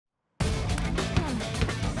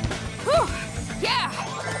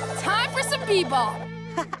rugby ball.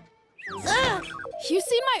 You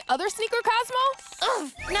seen my other sneaker,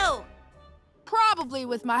 Cozmo? No. Probably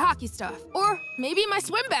with my hockey stuff. Or maybe my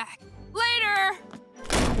swim bag. Later!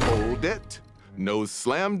 Hold it. No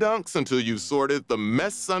slam dunks until you've sorted the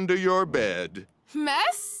mess under your bed.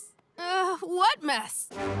 Mess? What mess?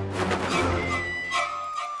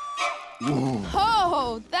 Ooh.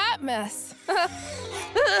 Oh, that mess.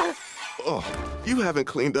 Oh, you haven't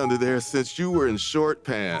cleaned under there since you were in short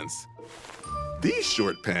pants. These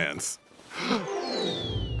short pants.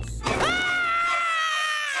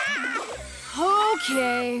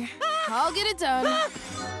 Okay, I'll get it done.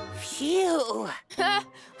 Phew.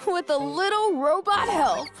 With a little robot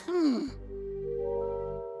help.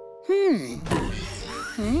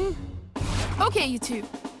 Okay, you two.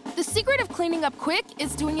 The secret of cleaning up quick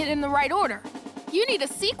is doing it in the right order. You need a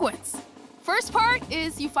sequence. First part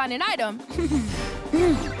is you find an item.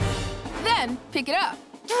 Then pick it up.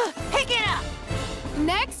 Pick it up.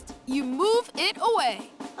 Next, you move it away.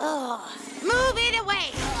 Move it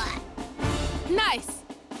away. Nice.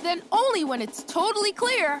 Then only when it's totally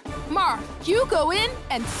clear, Marv, you go in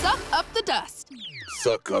and suck up the dust.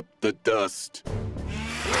 Suck up the dust.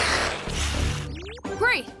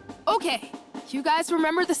 Great. Okay. You guys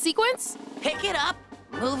remember the sequence? Pick it up.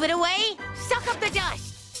 Move it away. Suck up the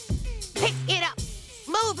dust. Pick it up.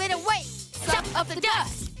 Move it away. Suck up the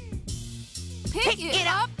dust. Pick it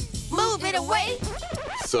up. Move it away.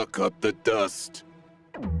 Suck up the dust.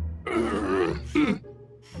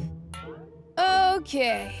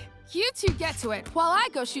 Okay. You two get to it while I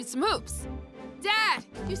go shoot some hoops. Dad,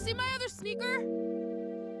 you see my other sneaker?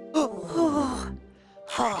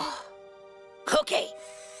 Okay.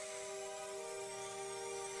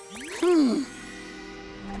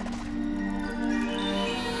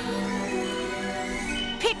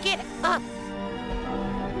 Pick it up.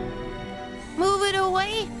 Move it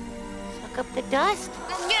away. Suck up the dust.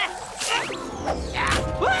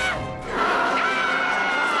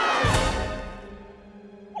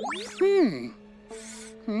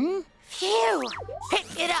 Phew.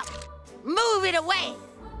 Pick it up. Move it away.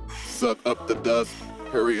 Suck up the dust.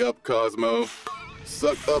 Hurry up, Cozmo.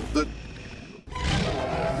 Suck up the...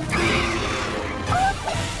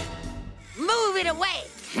 Move it away.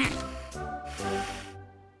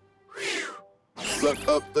 Suck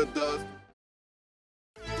up the dust.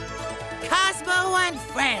 Cozmo and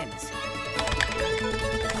Friends.